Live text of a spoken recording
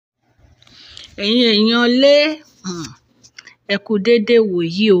ẹ̀yin èèyàn lé ẹ kú déédé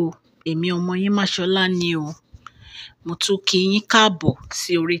wòyí o. Èmi ọmọ yín Máṣọlá ni o. Mo tún kí yín káàbọ̀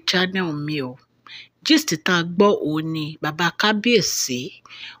sí orí channel mi o. Gist tá a gbọ́ òun ni bàbá Kabiyesi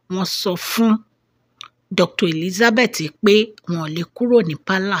wọ́n sọ fún Dr. Elizabeth pé wọn ò lè kúrò ní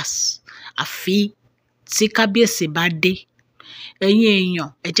palace àfi tí Kabiyesi bá dé. Ẹ̀yin èèyàn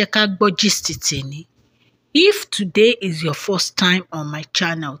ẹ jẹ́ ká gbọ́ gist tèmi. If today is your first time on my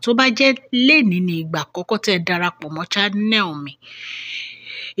channel, tó bá jẹ́ lénìí ní ìgbà àkọ́kọ́ tẹ́ ẹ darapọ̀ mọ́ channel mi,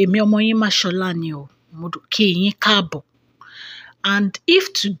 èmi ọmọ yín Máṣọlá ni o. Mo kí yín káàbọ̀. And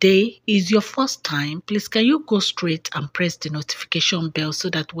if today is your first time, please can you go straight and press the notification bell so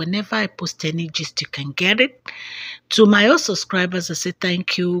that whenever I post any gist, you can get it. To my old subscribers, I say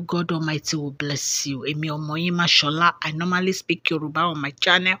thank you. God Almighty will bless you. Èmi ọmọ yín Máṣọlá. I normally speak Yoruba on my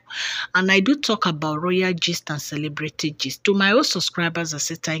channel, and I do talk about royal gist and celebrity gist. To my old subscribers, I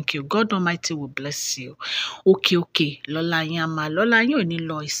say thank you. God Almighty will bless you. Okay. Lọ́lá yín á máa lọ́lá yín ò ní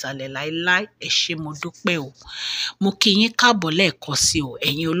lọ ìsàlẹ̀ láíláí. Ẹ ṣé mo dúpẹ́ o. Mo kí yín káàbọ̀ lẹ́ẹ̀kan sí o.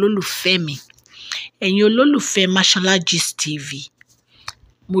 Ẹ̀yin olólùfẹ́ mi. Ẹ̀yin olólùfẹ́ Máṣọlá Gist TV.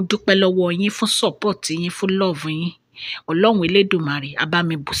 Mo dúpẹ́ lọ́wọ́ yín fún support yín, fún love yín. Ọlọ́run Elédùmarè á bá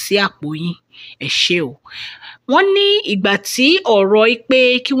mi bù sí àpò yín. Ẹ ṣé o. Wọ́n ní ìgbà tí ọ̀rọ̀ pé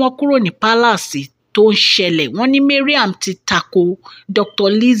kí wọ́n kúrò ní palace tó ń ṣẹlẹ̀, wọ́n ní Mariam ti tako Dr.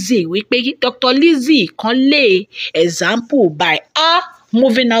 Lizzie wípé Dr. Lizzie kan lé example by her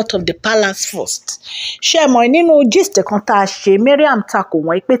moving out of the palace first. Ṣé mọ̀ nínú gist kan tá a ṣe, Mariam tako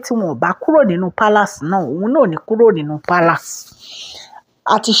wọ́n pé tí wọn ò bá kúrò nínú palace náà, òun náà ò ní kúrò nínú palace.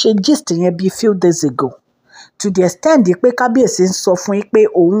 A ti ṣe gist yẹn bíi few days ago, to the extent pé Kabiyesi ń sọ fún yín pé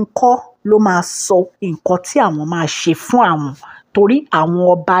òun kọ́ ló máa sọ nǹkan tí àwọn máa ṣe fún àwọn, torí àwọn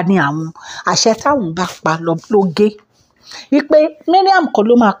ọba ni àwọn, àṣẹ táwọn bá pa ló gé. Wípé Mariam kọ́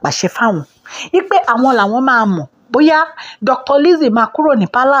ló máa pàṣẹ fáwọn, wípé àwọn làwọn máa mọ̀ bóyá Dr. Lizzie máa kúrò ní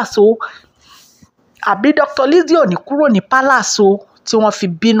palace o àbí Dr. Lizzie ò ní kúrò ní palace o, tí wọ́n fi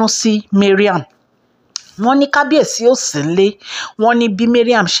bínú sí Mariam. Wọ́n ní Kabiyesi ò sí nílé. Wọ́n ní bí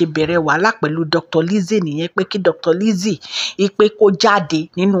Mariam ṣe bẹ̀rẹ̀ wàhálà pẹ̀lú Dr. Lizzie nìyẹn, pé kí Dr. Lizzie ipe kó jáde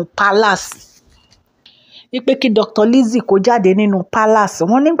nínú palace. Ipe kí Dr. Lizzie kó jáde nínú palace.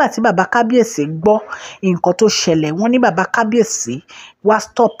 Wọ́n nígbà tí bàbá Kabiyesi gbọ́ nǹkan tó ṣẹlẹ̀, wọ́n ní bàbá Kabiyesi wá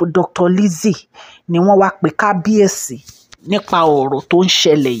stop Dr. Lizzie, ni wọ́n wá pe Kabiyesi nípa ọ̀rọ̀ tó ń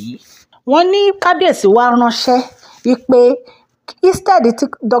ṣẹlẹ̀ yìí. Wọ́n ní Kabiyesi wá ránṣẹ́ wípé instead tí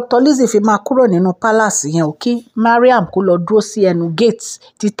Dr. Lizzie fi máa kúrò nínú palace yẹn ò kí Mariam kó lọ dúró sí ẹnu gate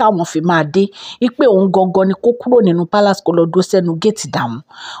tí táwọn fi máa dé, wípé òun gangan ni kó kúrò nínú palace kó lọ dúró sẹ́nu gate dàwọn.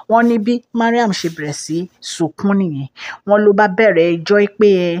 Wọ́n ní bí Mariam ṣe bẹ̀rẹ̀ sí sunkún nìyẹn. Wọ́n ló bá bẹ̀rẹ̀ ẹjọ́ pé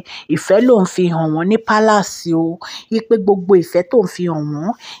ìfẹ́ lòun fi hàn wọ́n ní palace o, wípé gbogbo ìfẹ́ tó ń fi hàn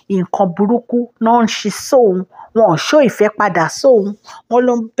wọ́n, nǹkan burúkú náà ń ṣe sóun, wọn ò ṣó ìfẹ́ padà sóun. Wọ́n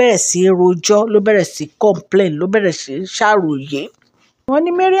ló bẹ̀rẹ̀ sí rojọ́, ló bẹ̀rẹ̀ sí complain, ló bẹ̀rẹ̀ sí ṣàròyé. Wọ́n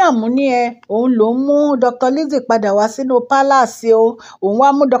ní Mariam ní òun ló ń mú Dr. Lizzie padà wá sínú palace o, òun wá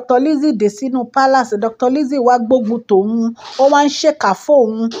mú Dr. Lizzie dé sínú palace, Dr. Lizzie wá gbógun tòun, ó wá ń ṣèkà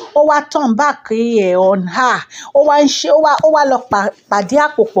fóun, ó wá turn back on her, ó wá lọ pàdé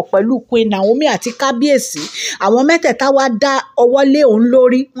àpòpọ̀ pẹ̀lú Queen Naomi àti Kabiyesi. Àwọn mẹ́tẹ̀ẹ̀ta wá dá ọwọ́ lé òun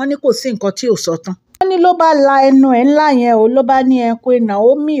lórí. Wọ́n ní kò sí nǹkan tí ò sọ tán. Wọ́n ní ló bá la ẹnu ẹ̀ ńlá yẹn o, ló bá ní Queen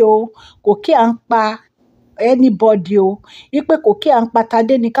Naomi o, kò kí à ń pa anybody o, wípé kò kí à ń pa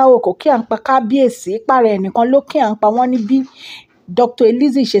Tadéníkáwò, kò kí à ń pa Kabiyesi, pààrọ̀ ẹnìkan ló kí à ń pa. Wọ́n ní bí Dr.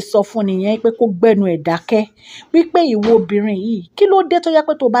 Lizzie ṣe sọ fún nìyẹn pé kó gbẹnu ẹ̀ dákẹ́, wípé ìwọ obìnrin yìí kí ló dé tó yẹ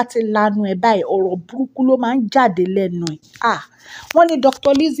pé tó bá ti lanu ẹ̀ báyìí ọ̀rọ̀ burúkú ló máa ń jáde lẹ́nu ẹ̀. Wọ́n ní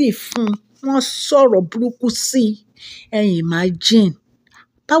Dr. Lizzie wọ́n sọ̀rọ̀ burúkú sí ẹ̀yin imagine.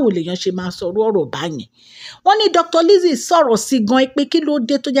 Báwo lèèyàn ṣe máa sọ̀rọ̀ ọ̀rọ̀ báyẹn? Wọ́n ní Dr. Lizzie sọ̀rọ̀ sí gan pé kí ló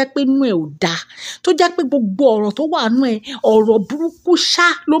dé tó jẹ́ pé inú ẹ̀ ò dáa, tó jẹ́ pé gbogbo ọ̀rọ̀ tó wà nú ẹ̀ ọ̀rọ̀ burúkú ṣá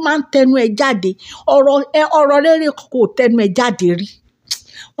ló máa ń tẹnu ẹ̀ jáde, ọ̀rọ̀ rere kò tẹnu ẹ̀ jáde rí.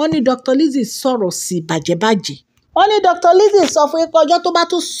 Wọ́n ní Dr. Lizzie sọ̀rọ̀ sí bàjẹ́bàjẹ́. Wọ́n ní Dr. Lizzie sọ fún pé ọjọ́ tó bá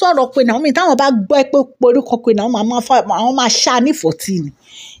tún sọ̀rọ̀ Queen Naomi, táwọn bá gbọ́ pé orúkọ Queen Naomi àwọn máa ṣá ní 14 ni.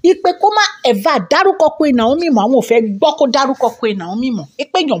 Ipe kó má ever dárúkọ Queen Naomi mọ́, àwọn ò fẹ́ gbọ́ kó dárúkọ Queen Naomi mọ́,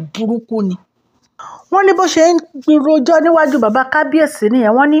 ipe èèyàn burúkú ni. Wọ́n ní bó ṣe ń rojọ́ níwájú bàbá Kabiyesi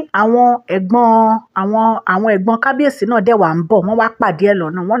nìyẹn. Wọ́n ní àwọn ẹ̀gbọ́n Kabiyesi náà dẹ̀ wà ń bọ̀, wọ́n wá pàdé ẹ̀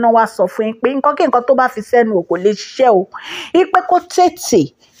lọ́nà. Wọ́n náà wá sọ fún yín pé nǹkan kí nǹkan tó bá fi sẹ́nu ò kò lè ṣiṣẹ́ o, ipe kó tètè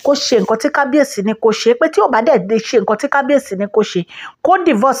kó ṣe nǹkan tí Kabiyesi ní kó ṣe, pé tí ò bá dẹ̀ lè ṣe nǹkan tí Kabiyesi ní kó ṣe, kó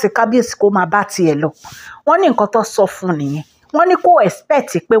divorce Kabiyesi kó máa bá tiẹ̀ lọ. Wọ́n ní nǹkan tó sọ fún nìyẹn. wọ́n ní kó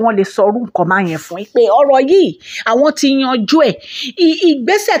expect pé wọ́n lè sọrú nǹkan máa yẹn fún yín pé ọ̀rọ̀ yìí àwọn ti yanjú ẹ̀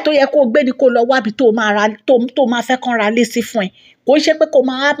ìgbésẹ̀ tó yẹ kó gbé ni kó lọ wábi tó máa fẹ́ kán ra lé sí fún ẹ kò ṣe pé kó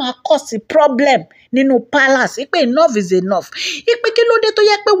máa cause problem nínú palace pé enough is enough pé kí ló dé tó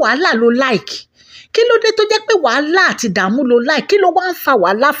yẹ pé wàhálà ló like kí ló dé tó jẹ́ pé wàhálà àti ìdààmú ló like kí ló wá ń fa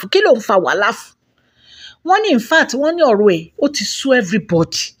wàhálà fún kí ló ń fa wàhálà fún wọ́n ní in fact wọ́n ní ọ̀rọ̀ ẹ̀ ó ti sú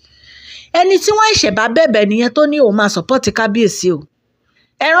everybody ẹni tí wọ́n ṣẹ̀bá bẹ̀bẹ̀ nìyẹn tó ní òun máa support kábíyèsí o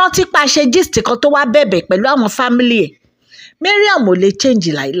ẹ rántí pa ṣe gist kan tó wá bẹ̀bẹ̀ pẹ̀lú àwọn family ẹ̀ Mariam ò lè change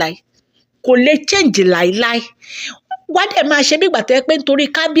láíláí kò lè change láíláí wá dẹ̀ máa ṣe bí ìgbà tó yẹ pé nítorí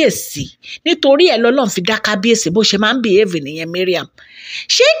kábíyèsí nítorí ẹ̀ lọ́lọ́run fi dá kábíyèsí bó ṣe máa ń behave nìyẹn Mariam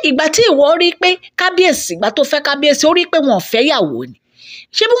ṣé ìgbà tí ìwọ rí pé kábíyèsí ìgbà tó fẹ́ kábíyèsí ó rí pé wọn ò fẹ́ yàwó ni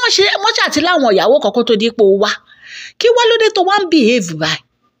ṣé bí wọ́n ṣàtì láwọn ìyàwó kọ̀ọ̀kan tó di pé ó wá kí wá lóde tó wá ń behave báyìí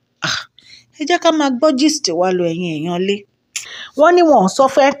ẹ jẹ́ ká máa gbọ́ gist wa lọ ẹ̀yin èèyàn lé wọ́n ní wọn ò sọ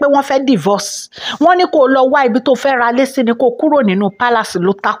fún ẹ pé wọ́n fẹ́ divorce wọ́n ní kó lọ wá ibi tó fẹ́ ra lé sí ni kó kúrò nínú palace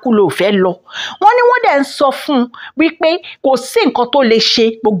ló takú ló fẹ́ lọ wọ́n ní wọ́n dẹ̀ ń sọ fún un wípé kò sí nǹkan tó lè ṣe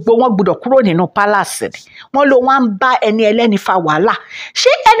gbogbo wọn gbọ́dọ̀ kúrò nínú palace ni wọ́n ló wá ń bá ẹni ẹlẹ́ni fa wàhálà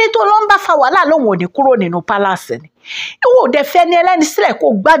ṣé ẹni tó lọ ń bá fa wàhálà lòun ò ní kúrò nínú palace ni ìwọ ò dẹ̀ fẹ́ ẹni ẹlẹ́ni sílẹ̀ kó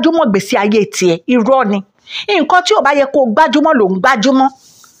gbájúmọ́ gbèsè ayé tiẹ̀ irọ́ ni nǹkan tí ò bá yẹ kó gbájúmọ́ ló ń gbájúmọ́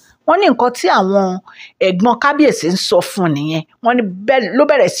wọ́n ní nǹkan tí àwọn ẹ̀gbọ́n kábíyèsí ń sọ fún nìyẹn wọ́n ní ló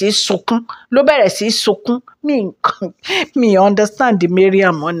bẹ̀rẹ̀ sí í sunkún mi understand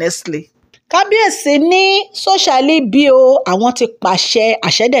Mariam honestly. kábíyèsí ní socially bí o àwọn ti pàṣẹ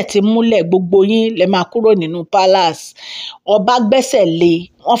àṣẹ́dẹ̀ ti múlẹ̀ gbogbo yín lè máa kúrò nínú palace ọba gbẹ́sẹ̀ lé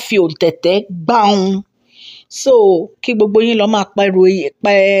wọ́n fi òǹtẹ̀tẹ̀ gbáhùn so kí gbogbo yín lọ máa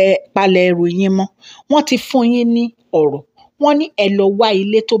palẹ̀ ẹrù yín mọ́ wọ́n ti fún yín ní ọ̀rọ̀ wọ́n ní ẹ lọ wá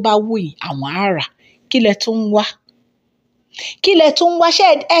ilé tó bá wù yín àwọn ará kí lẹ tún ń wá ṣé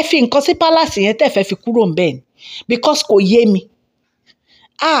ẹ fi nǹkan sí palace yẹn tẹ́ fẹ́ fi kúrò ń bẹ́ẹ̀ ni because kò yé mi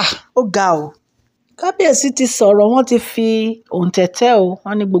ó ga o kábíyèsí ti sọ̀rọ̀ wọ́n ti fi òǹtẹ̀tẹ̀ o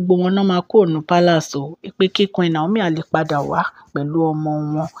wọ́n ní gbogbo wọn náà máa kó ònú palace o pé kí Queen Naomi lè padà wá pẹ̀lú ọmọ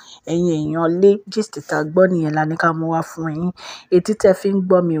wọn ẹ̀yin èèyàn lé gist tá a gbọ́ nìyẹn la ní ká mú wá fún yín etí tẹ́ fi ń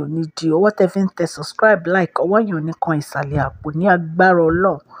gbọ́ mi ò ní di ọwọ́ tẹ́ fi ń tẹ subscribe like ọwọ́ yẹn ò ní kan ìsàlẹ̀ àpò ní agbára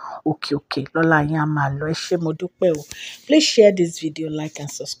Ọlọ́run òkè lọ́la yín á máa lọ ẹ ṣé mo dúpẹ́ o please share this video like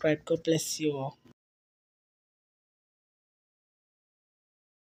and subscribe God bless you all.